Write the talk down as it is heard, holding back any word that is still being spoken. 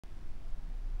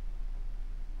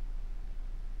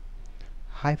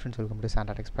Hi friends, welcome to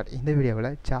SANTRA TECHSPOT. இந்த வீடியோவில்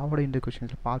ஜாவோட இந்த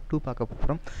கொஸ்டின்ஸில் பார்ட் 2 பார்க்க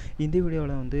போகிறோம். இந்த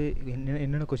வீடியோவில் வந்து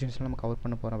என்னென்ன கொஸ்டின்ஸ்லாம் நம்ம கவர்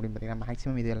பண்ண போகிறோம் அப்படின்னு பார்த்தீங்கன்னா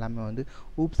மேக்ஸிமம் இது எல்லாமே வந்து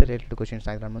ஊப்ஸ் ரிலேட்டட் கொஸ்டின்ஸ்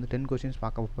தான். இதில் நம்ம வந்து 10 கொஸ்டின்ஸ்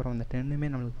பார்க்க போகிறோம். அந்த 10மே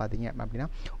நம்மளுக்கு பார்த்தீங்க அப்படின்னா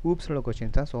ஊப்ஸோட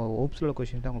கொஸ்டின்ஸ் தான். ஸோ ஊப்ஸோட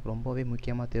கொஸ்டின்ஸ் தான் உங்களுக்கு ரொம்பவே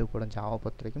முக்கியமாக தேவைப்படும் ஜாவை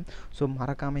பொறுத்த வரைக்கும். ஸோ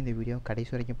மறக்காமல் இந்த வீடியோ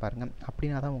கடைசி வரைக்கும் பாருங்கள்.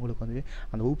 அப்படின்னா தான் உங்களுக்கு வந்து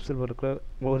அந்த ஊப்ஸில் இருக்கிற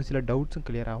ஒரு சில டவுட்ஸும்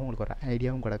கிளியராகவும் உங்களுக்கு ஒரு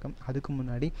ஐடியாவும் கிடைக்கும். அதுக்கு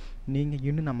முன்னாடி நீங்கள்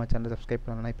இன்னும் நம்ம சேனலை சப்ஸ்கிரைப்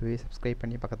பண்ணலாம். இப்போவே சப்ஸ்கிரைப்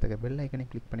பண்ணி பக்கத்துக்கு பெல் ஐக்கனை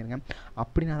கிளிக் பண்ணிடுங்க.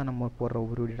 அப்படின்னா தான் நம்ம போடுற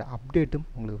ஒவ்வொரு வீடியோட அப்டேட்டும்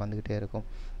உங்களுக்கு வந்துக்கிட்டே இருக்கும்.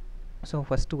 ஸோ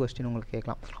ஃபஸ்ட்டு கொஸ்டின் உங்களுக்கு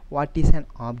கேட்கலாம், வாட் இஸ் அன்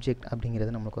ஆப்ஜெக்ட்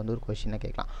அப்படிங்கிறது நம்மளுக்கு வந்து ஒரு கொஸ்டினை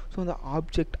கேட்கலாம். ஸோ அந்த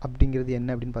ஆப்ஜெக்ட் அப்படிங்கிறது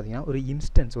என்ன அப்படின்னு பார்த்தீங்கன்னா ஒரு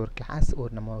இன்ஸ்டன்ஸ், ஒரு கிளாஸ்,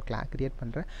 ஒரு நம்ம க்ரியேட்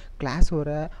பண்ணுற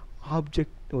கிளாஸோட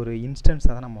ஆப்ஜெக்ட், ஒரு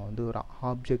இன்ஸ்டன்ஸாக தான் நம்ம வந்து ஒரு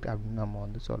ஆப்ஜெக்ட் அப்படின்னு நம்ம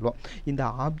வந்து சொல்லுவோம். இந்த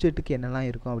ஆப்ஜெக்ட்டுக்கு என்னெல்லாம்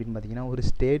இருக்கும் அப்படின்னு பார்த்தீங்கன்னா ஒரு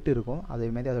ஸ்டேட் இருக்கும்,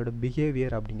 அதேமாதிரி அதோட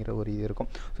பிஹேவியர் அப்படிங்கிற ஒரு இது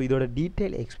இருக்கும். ஸோ இதோட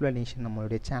டீட்டெயில் எக்ஸ்ப்ளனேஷன்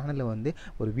நம்மளுடைய சேனலில் வந்து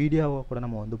ஒரு வீடியோவாக கூட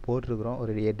நம்ம வந்து போட்டிருக்கிறோம்.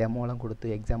 ஒரு டெமோலாம்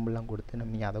கொடுத்து எக்ஸாம்பிள்லாம் கொடுத்து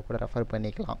நீங்கள் அதை கூட ரெஃபர்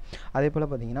பண்ணிக்கலாம். அதே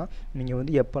போல் பார்த்தீங்கன்னா நீங்கள்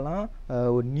வந்து எப்போல்லாம்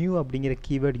ஒரு நியூ அப்படிங்கிற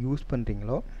கீவேர்டு யூஸ்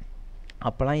பண்ணுறீங்களோ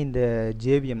அப்போல்லாம் இந்த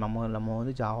ஜேவிஎம் நம்ம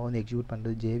வந்து ஜாவா வந்து எக்ஸிக்யூட்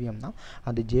பண்ணுறது ஜேவிஎம் தான்.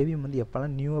 அந்த ஜேவிஎம் வந்து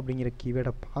எப்போல்லாம் நியூ அப்படிங்கிற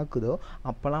கீவேர்டை பார்க்குதோ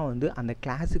அப்போல்லாம் வந்து அந்த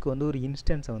கிளாஸுக்கு வந்து ஒரு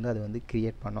இன்ஸ்டன்ஸை வந்து அது வந்து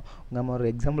க்ரியேட் பண்ணோம். நம்ம ஒரு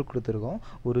எக்ஸாம்பிள் கொடுத்துருக்கோம்,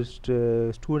 ஒரு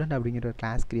ஸ்டூடெண்ட் அப்படிங்கிற ஒரு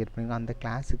கிளாஸ் க்ரியேட் பண்ணியிருக்கோம். அந்த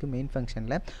கிளாஸுக்கு மெயின்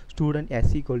ஃபங்க்ஷனில் ஸ்டூடெண்ட்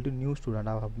 = நியூ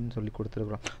ஸ்டூடெண்ட் அப்படின்னு சொல்லி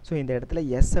கொடுத்துருக்குறோம். ஸோ இந்த இடத்துல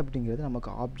எஸ் அப்படிங்கிறது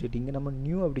நமக்கு ஆப்ஜெக்ட். இங்கே நம்ம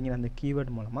நியூ அப்படிங்கிற அந்த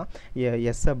கீவேர்டு மூலமாக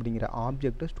எஸ் அப்படிங்கிற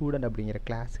ஆப்ஜெக்ட் ஸ்டூடெண்ட் அப்படிங்கிற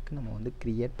கிளாஸுக்கு நம்ம வந்து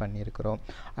க்ரியேட் பண்ணியிருக்கிறோம்.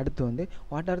 அடுத்து வந்து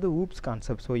what are the oops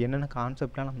concept. So என்னென்ன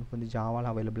கான்செப்ட்லாம் நமக்கு வந்து ஜாவாவில்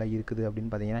அவைலபிளாக இருக்குது அப்படின்னு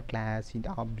பார்த்தீங்கன்னா class,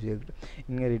 object,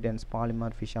 inheritance,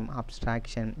 polymorphism,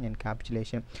 abstraction,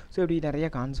 encapsulation. So இப்படி நிறைய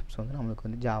கான்செப்ட்ஸ் வந்து நம்மளுக்கு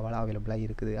வந்து ஜாவாவில் அவைலபிளாக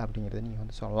இருக்குது அப்படிங்கிறத நீங்கள்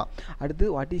வந்து சொல்லலாம். அடுத்து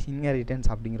வாட் இஸ் இன்ஹெரிட்டன்ஸ்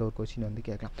அப்படிங்கிற ஒரு கொஸ்டின் வந்து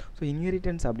கேட்கலாம். ஸோ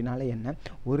இன்ஹெரிட்டன்ஸ் அப்படின்னால என்ன,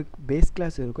 ஒரு பேஸ்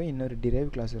கிளாஸ் இருக்கும், இன்னொரு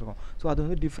டிரைவ் கிளாஸ் இருக்கும். ஸோ அது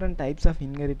வந்து டிஃப்ரெண்ட் டைப்ஸ் ஆஃப்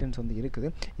இன்ஹெரிட்டன்ஸ் வந்து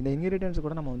இருக்குது. இந்த இன்ஹெரிட்டன்ஸ்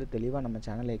கூட நம்ம வந்து தெளிவாக நம்ம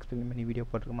சேனலில் எக்ஸ்பிளைன் பண்ணி வீடியோ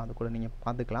போட்டிருக்கோம், அதை கூட நீங்கள்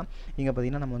பார்த்துக்கலாம். இங்கே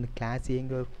பார்த்தீங்கன்னா நம்ம வந்து கிளாஸ்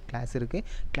ஏங்கிற ஒரு கிளாஸ் இருக்குது,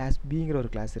 கிளாஸ் பிங்கிற ஒரு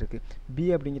கிளாஸ் இருக்குது. பி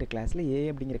அப்படிங்கிற கிளாஸில் ஏ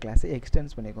அப்படிங்கிற கிளாஸை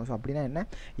எக்ஸ்டென்ஸ் பண்ணியிருக்கோம். ஸோ அப்படின்னா என்ன,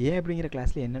 ஏ அப்படிங்கிற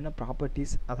கிளாஸில் என்னென்ன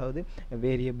ப்ராப்பர்ட்டிஸ், அதாவது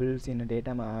வேரியபிள்ஸ், என்ன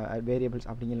டேட்டா வேரியபிள்ஸ்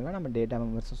அப்படிங்கிறலாம் நம்ம டேட்டா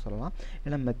மெம்பர்ஸும் சொல்லலாம்,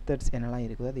 இல்லை மெத்தட்ஸ் என்னெல்லாம்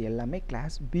இருக்குதோ அது எல்லாமே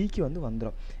கிளாஸ் பிக்கு வந்து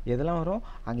வந்துடும். எதெல்லாம் வரும்,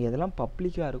 அங்கே எதெல்லாம்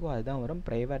பப்ளிக்காக இருக்கோ அதுதான் வரும்,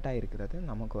 ப்ரைவேட்டாக இருக்கிறது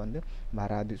நமக்கு வந்து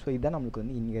வராது. ஸோ இதுதான் நம்மளுக்கு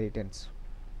வந்து இன்ஹெரிட்டன்ஸ்.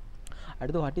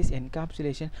 அடுத்து what is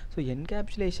encapsulation. So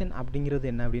encapsulation அப்படிங்கிறது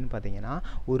என்ன அப்படின்னு பார்த்தீங்கன்னா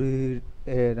ஒரு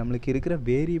நம்மளுக்கு இருக்கிற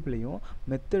வேரியபிளையும்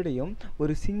மெத்தடையும்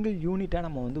ஒரு சிங்கிள் யூனிட்டாக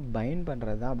நம்ம வந்து பைண்ட்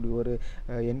பண்ணுறது தான் அப்படி ஒரு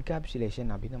என்கேப்சுலேஷன்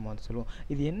அப்படின்னு நம்ம வந்து சொல்லுவோம்.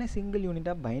 இது என்ன சிங்கிள்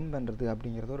யூனிட்டாக பைண்ட் பண்ணுறது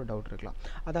அப்படிங்கிறது ஒரு டவுட் இருக்கலாம்.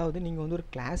 அதாவது நீங்கள் வந்து ஒரு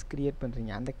கிளாஸ் க்ரியேட்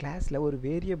பண்ணுறீங்க, அந்த கிளாஸில் ஒரு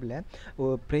வேரியபிளை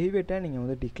ப்ரைவேட்டாக நீங்கள்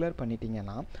வந்து டிக்ளேர்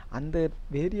பண்ணிட்டீங்கன்னா அந்த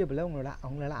வேரியபிளை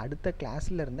அவங்களால அடுத்த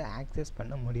கிளாஸில் இருந்து ஆக்சஸ்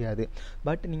பண்ண முடியாது.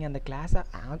 பட் நீங்கள் அந்த கிளாஸை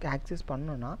ஆக்சஸ்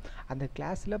பண்ணணுன்னா அந்த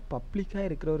கிளாஸில் பப்ளிக்காக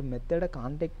இருக்கிற ஒரு மெத்தடை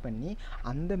கான்டாக்ட் பண்ணி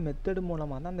அந்த மெத்தடு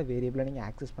மூலமாக தான் அந்த வேரியபிளை நீங்கள்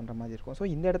ஆக்சஸ் பண்ணுற மாதிரி இருக்கும். ஸோ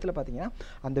இந்த இடத்துல பார்த்தீங்கன்னா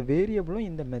அந்த வேரியபிளும்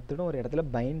இந்த மெத்தடும் ஒரு இடத்துல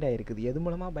பைண்ட் ஆகிருக்குது. எது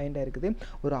மூலமாக பைண்ட் ஆகிருக்குது,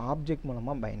 ஒரு ஆப்ஜெக்ட்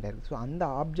மூலமாக பைண்ட் ஆகிருக்குது. ஸோ அந்த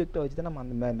ஆப்ஜெக்டை வச்சு தான் நம்ம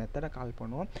அந்த மெத்தடை கால்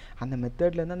பண்ணுவோம். அந்த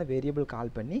மெத்தட்லேருந்து அந்த வேரியபிள்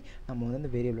கால் பண்ணி நம்ம வந்து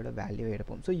அந்த வேரியபிளோட வேல்யூவை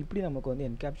எடுப்போம். ஸோ இப்படி நமக்கு வந்து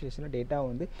என்கேப்சுலேஷனில் டேட்டாவை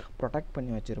வந்து ப்ரொடெக்ட்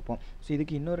பண்ணி வச்சுருப்போம். ஸோ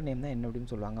இதுக்கு இன்னொரு நேம் தான் என்ன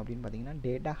அப்படின்னு சொல்லுவாங்க அப்படின்னு பார்த்தீங்கன்னா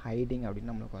டேட்டா ஹைடிங்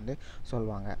அப்படின்னு நம்மளுக்கு வந்து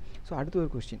சொல்லுவாங்க. ஸோ அடுத்து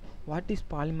ஒரு கொஸ்டின், வாட் இஸ்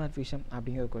பாலிமார்ஃபிசம்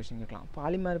அப்படிங்கிற ஒரு கொஸ்டின் கேட்கலாம்.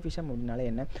 பாலிமார்ஃபிசம் அப்படின்னால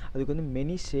என்ன, அதுக்கு வந்து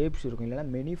மெனி ஷேப்ஸ் இருக்கும், இல்லைனா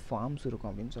மெனி ஃபார்ம்ஸ் இருக்கும்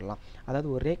அப்படின்னு சொல்லலாம். அதாவது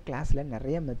ஒரே கிளாஸில்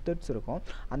நிறைய மெத்தட்ஸ் இருக்கும்,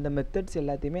 அந்த மெத்தட்ஸ்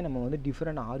எல்லாத்தையுமே நம்ம வந்து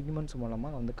டிஃப்ரெண்ட் ஆர்குமெண்ட்ஸ்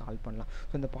மூலமாக வந்து கால் பண்ணலாம்.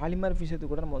 ஸோ இந்த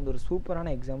பாலிமார்ஃபிசத்துக்கு கூட நம்ம வந்து ஒரு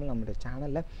சூப்பரான எக்ஸாம்பிள் நம்மளுடைய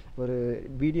சேனலில் ஒரு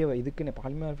வீடியோவை இதுக்குன்னு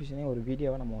பாலிமார்ஃபிசனே ஒரு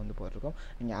வீடியோவை நம்ம வந்து போட்டிருக்கோம்,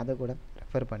 நீங்கள் அதை கூட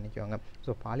ரெஃபர் பண்ணிக்கோங்க.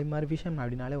 ஸோ பாலிமார்ஃபிசம்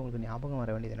அப்படின்னாலே உங்களுக்கு ஞாபகம்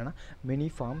வர வேண்டியது என்னென்னா மெனி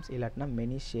ஃபார்ம்ஸ் இல்லாட்டினா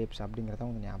மெனி ஷேப்ஸ் அப்படிங்கிறத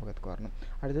உங்கள் ஞாபகத்துக்கு வரணும்.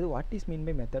 அடுத்தது what is mean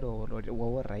by method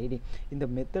over riding. இந்த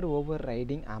மெத்தட் ஓவர்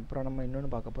ரைடிங் அப்புறம் நம்ம இன்னொன்று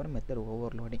பார்க்க போகிறோம் மெத்தட்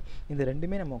ஓவர்லோடிங். இந்த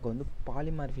ரெண்டுமே நமக்கு வந்து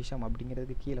பாலிமார்ஃபிசம்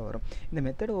அப்படிங்கிறது கீழே வரும். இந்த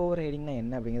மெத்தட் ஓவர் ரைடிங்னா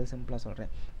என்ன அப்படிங்கிறது சிம்பிளாக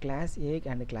சொல்கிறேன். Class A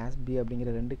and class B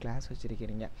அப்படிங்கிற 2 கிளாஸ்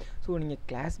வச்சுருக்கிறீங்க. ஸோ நீங்கள்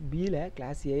கிளாஸ் பியில்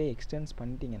கிளாஸ் ஏ எக்ஸ்டென்ஸ்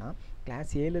பண்ணிட்டீங்கன்னா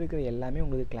கிளாஸ் ஏல இருக்கிற எல்லாமே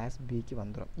உங்களுக்கு கிளாஸ் பிக்கு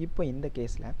வந்துடும். இப்போ இந்த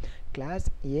கேஸில் class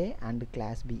A and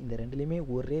class B இந்த ரெண்டுலேயுமே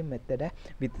ஒரே மெத்தடை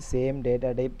with same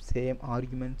data type, same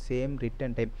argument, same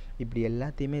return type, இப்படி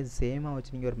எல்லாத்தையுமே சேமாக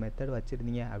வச்சு நீங்கள் ஒரு மெத்தட்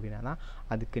வச்சுருந்தீங்க அப்படின்னா தான்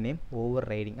அதுக்கு நேம் ஓவர்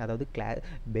ரைடிங். அதாவது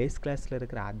பேஸ் கிளாஸில்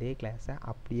இருக்கிற அதே கிளாஸை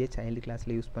அப்படியே சைல்டு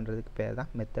கிளாஸில் யூஸ் பண்ணுறதுக்கு பேர்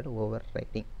தான் method over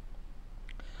riding.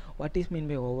 What is mean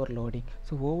by overloading?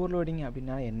 So overloading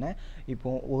அப்படின்னா என்ன?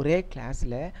 இப்போது ஒரே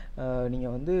கிளாஸில்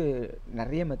நீங்கள் வந்து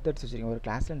நிறைய மெத்தட்ஸ் வச்சுருக்கீங்க. ஒரு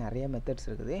கிளாஸில் நிறைய மெத்தட்ஸ்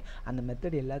இருக்குது. அந்த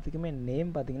மெத்தட் எல்லாத்துக்குமே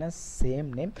நேம் பார்த்தீங்கன்னா சேம்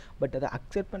நேம், பட் அதை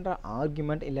அக்செப்ட் பண்ணுற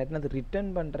ஆர்குமெண்ட் இல்லாட்டினா அது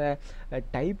ரிட்டர்ன் பண்ணுற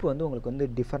டைப் வந்து உங்களுக்கு வந்து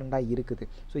டிஃப்ரெண்ட்டாக இருக்குது.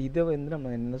 ஸோ இதை வந்து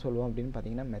நம்ம என்ன சொல்லுவோம் அப்படின்னு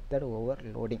பார்த்தீங்கன்னா method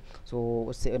overloading. So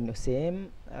same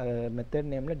method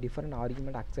நேமில் டிஃப்ரெண்ட்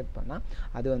ஆர்குமெண்ட் அக்செப்ட் பண்ணால்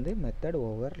அது வந்து மெத்தட்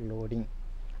ஓவர்லோடிங்.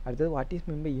 அடுத்தது what is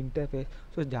mean by interface?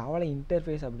 So ஜாவாவில்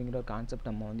interface அப்படிங்கிற ஒரு கான்செப்ட்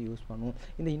நம்ம வந்து யூஸ் பண்ணுவோம்.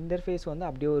 இந்த இன்டர்ஃபேஸ் வந்து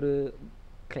அப்படியே ஒரு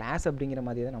கிளாஸ் அப்படிங்கிற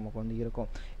மாதிரி தான் நமக்கு வந்து இருக்கும்.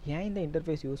 ஏன் இந்த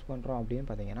இன்டர்ஃபேஸ் யூஸ் பண்ணுறோம் அப்படின்னு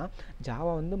பார்த்தீங்கன்னா,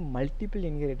 ஜாவா வந்து மல்டிபிள்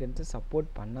இன்ஹெரிட்டன்ஸை சப்போர்ட்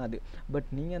பண்ணாது. பட்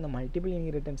நீங்கள் அந்த மல்டிபிள்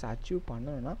இன்ஹெரிட்டன்ஸ் அச்சீவ்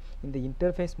பண்ணணும்னா இந்த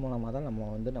இன்டர்ஃபேஸ் மூலமாக தான்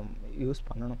நம்ம யூஸ்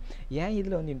பண்ணணும். ஏன்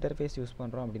இதில் வந்து இன்டர்ஃபேஸ் யூஸ்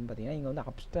பண்ணுறோம் அப்படின்னு பார்த்தீங்கன்னா, இங்கே வந்து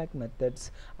அப்ஸ்ட்ராக்ட் மெத்தட்ஸ்,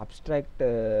 அப்ஸ்ட்ராக்ட்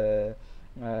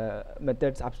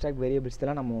வேரியபிள்ஸ்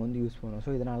இதெல்லாம் நம்ம வந்து யூஸ் பண்ணுவோம்.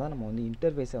 ஸோ இதனால தான் நம்ம வந்து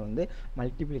இன்டர்ஃபேஸை வந்து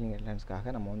மல்டிபிள்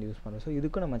இன்ஹெரிட்டன்ஸ்க்காக நம்ம வந்து யூஸ் பண்ணுறோம். ஸோ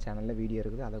இதுக்கும் நம்ம சேனலில் வீடியோ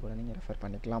இருக்குது, அதை கூட நீங்கள் ரெஃபர்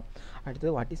பண்ணிக்கலாம்.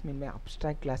 அடுத்தது what is mean by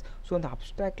abstract class? So அந்த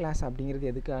அப்ஸ்ட்ராக்ட் கிளாஸ் அப்படிங்கிறது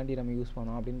எதுக்காண்டி நம்ம யூஸ்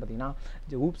பண்ணுவோம் அப்படின்னு பார்த்தீங்கன்னா,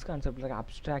 ஊப்ஸ் கான்செப்டில் இருக்க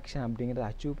அப்ஸ்ட்ராக்ஷன் அப்படிங்கிறத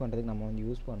அச்சீவ் பண்ணுறதுக்கு நம்ம வந்து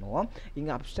யூஸ் பண்ணுவோம்.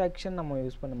 இங்கே அப்ஸ்ட்ராக்ஷன் நம்ம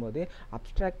யூஸ் பண்ணும்போது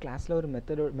அப்ஸ்ட்ராக்ட் கிளாஸில் ஒரு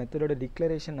மெத்தடோட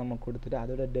டிக்ளரேஷன் நம்ம கொடுத்துட்டு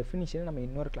அதோட டெஃபினிஷனை நம்ம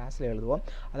இன்னொரு கிளாஸில் எழுதுவோம்.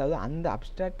 அதாவது அந்த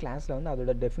அப்ஸ்ட்ராக்ட் கிளாஸில் வந்து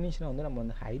அதோட டெஃபினிஷனை வந்து நம்ம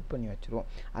வந்து ஹைட் பண்ணி வச்சுருவோம்.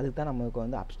 அதுக்கு தான் நமக்கு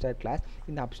வந்து அப்ஸ்ட்ராக்ட் கிளாஸ்.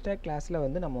 இந்த அப்ஸ்ட்ராக்ட் கிளாஸில்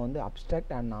வந்து நம்ம வந்து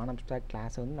அப்ஸ்ட்ராக்ட் அண்ட் நான் அப்ஸ்ட்ராக்ட்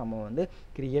கிளாஸை வந்து நம்ம வந்து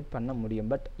கிரியேட் பண்ண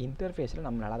முடியும். பட் இன்டர்ஃபேஸில்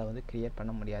நம்மளால் அதை வந்து கிரியேட்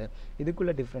பண்ண முடியாது.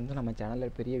 இதுக்குள்ள டிஃப்ரென்ஸும் நம்ம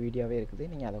சேனலில் பெரிய வீடியோவே இருக்குது,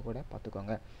 நீங்கள் அதை கூட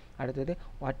பார்த்துக்கோங்க. அடுத்தது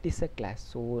what is a class?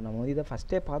 So நம்ம வந்து இதை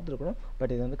ஃபஸ்ட்டே பார்த்துருக்கணும்,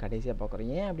 பட் இதை வந்து கடைசியாக பார்க்குறோம்.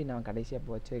 ஏன் அப்படி நான்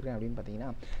கடைசியாக வச்சுருக்கேன் அப்படின்னு பார்த்தீங்கன்னா,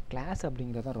 கிளாஸ்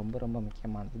அப்படிங்கிறது தான் ரொம்ப ரொம்ப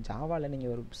முக்கியமானது. ஜாவாவில்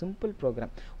நீங்கள் ஒரு சிம்பிள்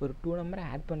ப்ரோக்ராம், ஒரு 2 நம்பரை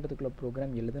ஆட் பண்ணுறதுக்குள்ள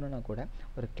ப்ரோக்ராம் எழுதணும்னா கூட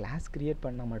ஒரு கிளாஸ் கிரியேட்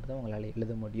பண்ணால் மட்டும்தான் உங்களால்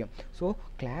எழுத முடியும். ஸோ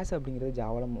கிளாஸ் அப்படிங்கிறது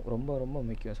ஜாவாவில் ரொம்ப ரொம்ப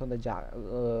முக்கியம். ஸோ அந்த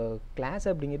கிளாஸ்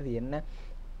அப்படிங்கிறது என்ன?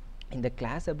 இந்த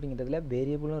கிளாஸ் அப்படிங்கிறதுல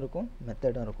வேரியபிளும் இருக்கும்,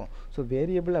 மெத்தடும் இருக்கும். ஸோ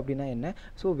வேரியபிள் அப்படின்னா என்ன?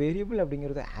 ஸோ வேரியபிள்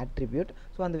அப்படிங்கிறது ஆட்ரிபியூட்.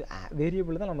 ஸோ அந்த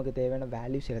வேரியபிள் தான் நமக்கு தேவையான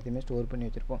வேல்யூஸ் எல்லாத்தையுமே ஸ்டோர் பண்ணி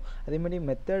வச்சுருப்போம். அதேமாதிரி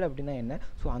மெத்தட் அப்படின்னா என்ன?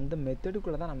 ஸோ அந்த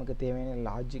மெத்தடுக்குள்ளே தான் நமக்கு தேவையான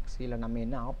லாஜிக்ஸ் இல்லை நம்ம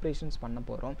என்ன ஆப்ரேஷன்ஸ் பண்ண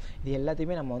போகிறோம், இது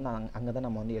எல்லாத்தையுமே நம்ம வந்து அங்கே தான்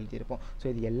நம்ம வந்து எழுதியிருப்போம். ஸோ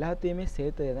இது எல்லாத்தையுமே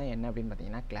சேர்த்தது தான் என்ன அப்படின்னு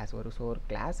பார்த்தீங்கன்னா கிளாஸ். ஒரு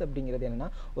கிளாஸ் அப்படிங்கிறது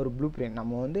என்னென்னா ஒரு ப்ளூ பிரிண்ட்.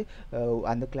 நம்ம வந்து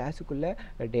அந்த கிளாஸுக்குள்ளே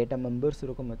டேட்டா மெம்பர்ஸ்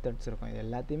இருக்கும், மெத்தட்ஸ் இருக்கும், இது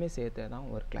எல்லாத்தையுமே சேர்த்தது தான்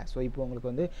ஒரு கிளாஸ். ஸோ இப்போ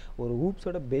உங்களுக்கு வந்து ஒரு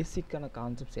ஊப்ஸோட பேசிக்கான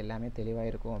கான்செப்ட்ஸ் எல்லாமே தெளிவாக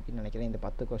இருக்கும் அப்படின்னு நினைக்கிறேன் இந்த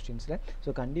 10 கொஸ்டின்ஸில். ஸோ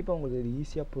கண்டிப்பாக உங்களுக்கு இது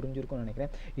ஈஸியாக புரிஞ்சிருக்கும்னு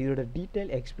நினைக்கிறேன். இதோட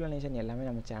டீட்டெயில் எக்ஸ்ப்ளனேஷன் எல்லாமே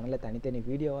நம்ம சேனலில் தனித்தனி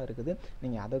வீடியோவாக இருக்குது.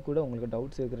 நீங்கள் அதை கூட உங்களுக்கு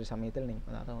டவுட்ஸ் இருக்கிற சமயத்தில்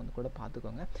நீங்கள் அதை வந்து கூட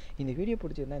பார்த்துக்கோங்க. இந்த வீடியோ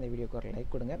பிடிச்சிருந்தா இந்த வீடியோக்கு ஒரு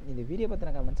லைக் கொடுங்க. இந்த வீடியோ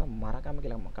பற்றின கமெண்ட்ஸை மறக்காமல்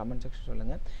கீழே கமெண்ட் செக்ஷன்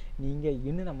சொல்லுங்கள். நீங்கள்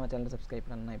இன்னும் நம்ம சேனலை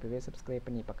சப்ஸ்கிரைப் பண்ணலாம், இப்போவே சப்ஸ்கிரைப்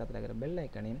பண்ணி பக்கத்தில் இருக்கிற பெல்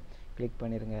ஐக்கனையும் கிளிக்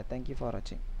பண்ணிடுங்க. தேங்க்யூ ஃபார்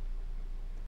வாட்சிங்.